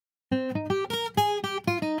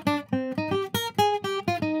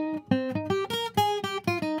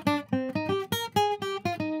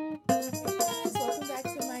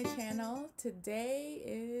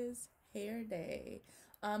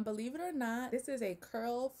Believe it or not, this is a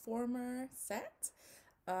curl former set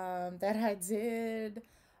that I did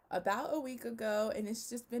about a week ago, and it's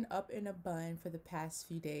just been up in a bun for the past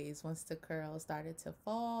few days once the curls started to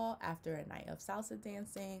fall after a night of salsa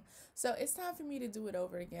dancing. So it's time for me to do it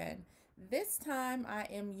over again. This time I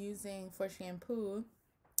am using, for shampoo,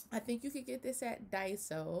 I think you could get this at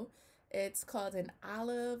Daiso. It's called an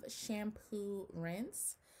olive shampoo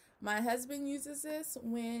rinse. My husband uses this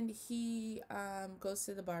when he goes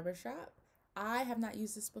to the barber shop. I have not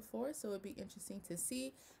used this before, so it would be interesting to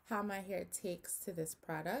see how my hair takes to this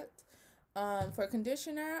product. For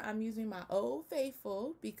conditioner, I'm using my Old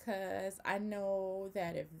Faithful because I know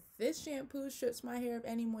that if this shampoo strips my hair of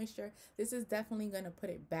any moisture, this is definitely going to put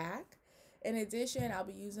it back. In addition, I'll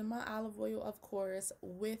be using my olive oil, of course,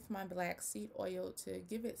 with my black seed oil to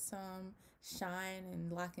give it some shine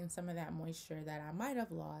and lock in some of that moisture that I might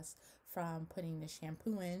have lost from putting the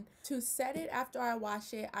shampoo in. To set it after I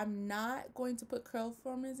wash it, I'm not going to put curl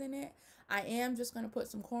formers in it. I am just going to put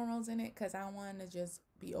some cornrows in it because I want to just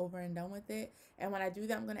be over and done with it. And when I do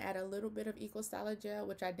that, I'm going to add a little bit of Eco Styler gel,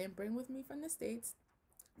 which I didn't bring with me from the States,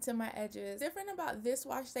 to my edges. Different about this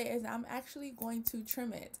wash day is I'm actually going to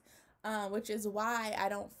trim it. Which is why I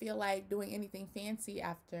don't feel like doing anything fancy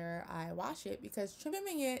after I wash it, because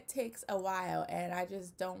trimming it takes a while and I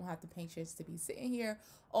just don't have the patience to be sitting here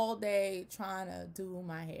all day trying to do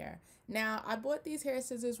my hair. Now, I bought these hair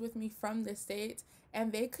scissors with me from the States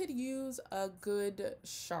and they could use a good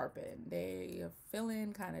sharpen. They feel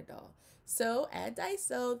in kind of dull. So at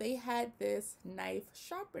Daiso, they had this knife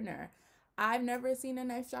sharpener. I've never seen a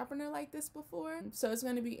knife sharpener like this before, so it's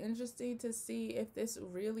going to be interesting to see if this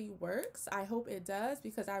really works. I hope it does,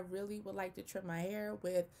 because I really would like to trim my hair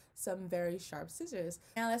with some very sharp scissors.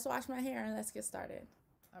 Now let's wash my hair and let's get started.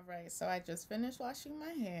 All right, so I just finished washing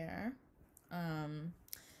my hair.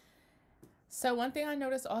 So one thing I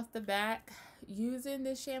noticed off the back, using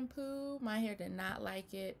this shampoo, my hair did not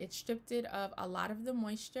like it. It stripped it of a lot of the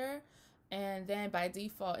moisture, and then by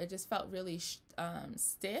default, it just felt really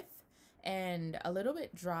stiff and a little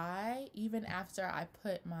bit dry even after I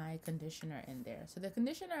put my conditioner in there. So the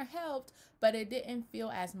conditioner helped, but it didn't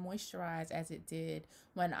feel as moisturized as it did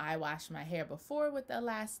when I washed my hair before with the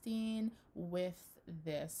Elastine with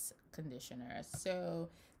this conditioner. So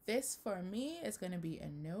this for me is going to be a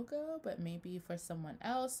no-go, but maybe for someone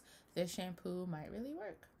else, this shampoo might really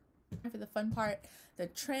work. For the fun part, the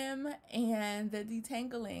trim and the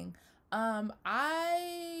detangling.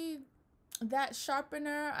 That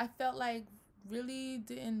sharpener, I felt like really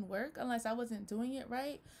didn't work unless I wasn't doing it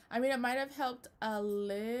right. I mean, it might have helped a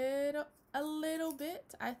little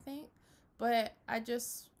bit, I think, but I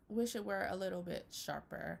just wish it were a little bit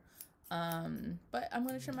sharper. But I'm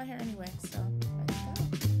gonna trim my hair anyway, so let's go.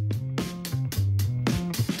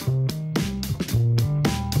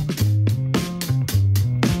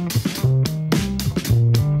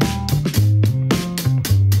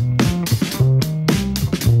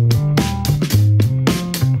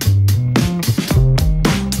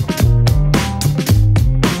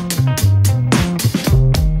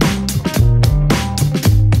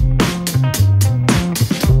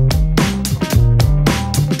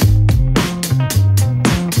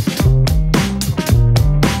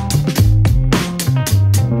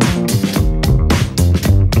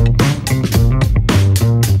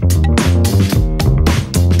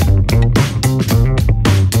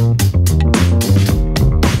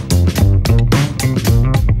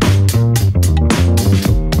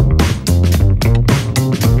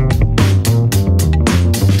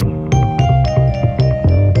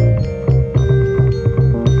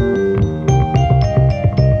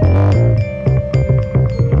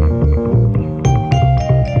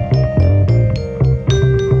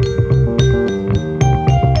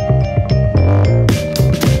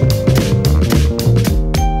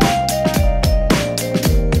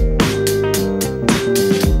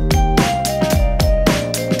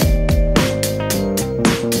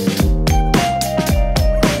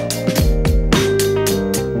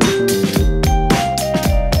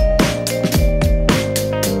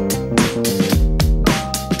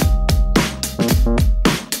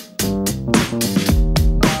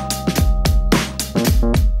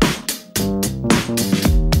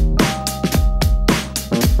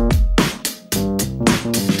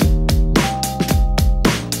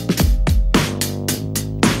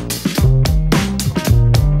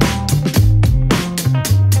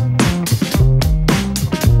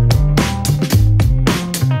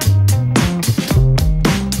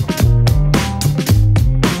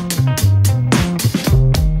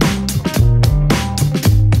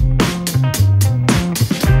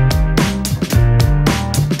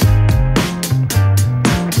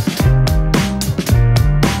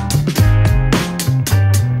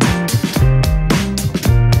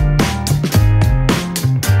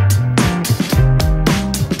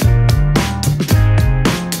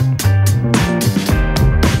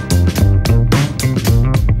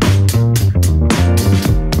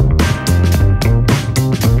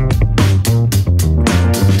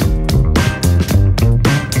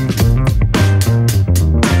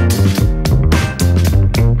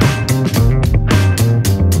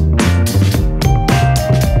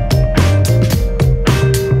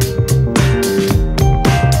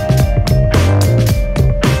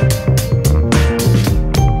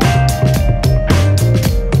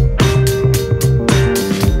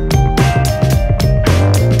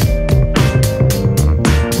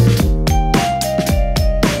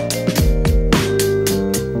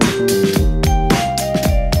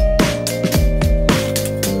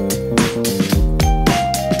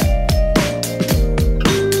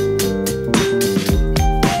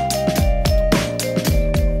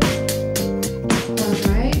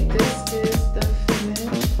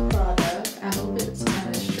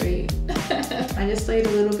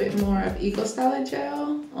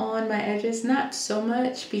 so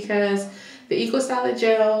much because the Eco Styler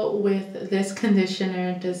gel with this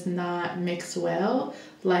conditioner does not mix well.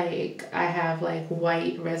 Like I have like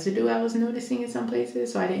white residue I was noticing in some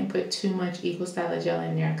places, so I didn't put too much Eco Styler gel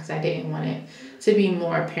in there because I didn't want it to be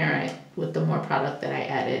more apparent with the more product that I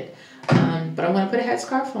added. But I'm going to put a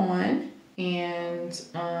headscarf on, and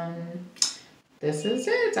this is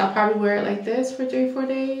it. I'll probably wear it like this for 3-4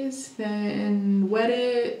 days, then wet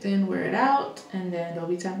it, then wear it out, and then it'll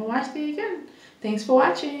be time to wash it again. Thanks for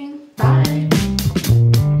watching. Bye.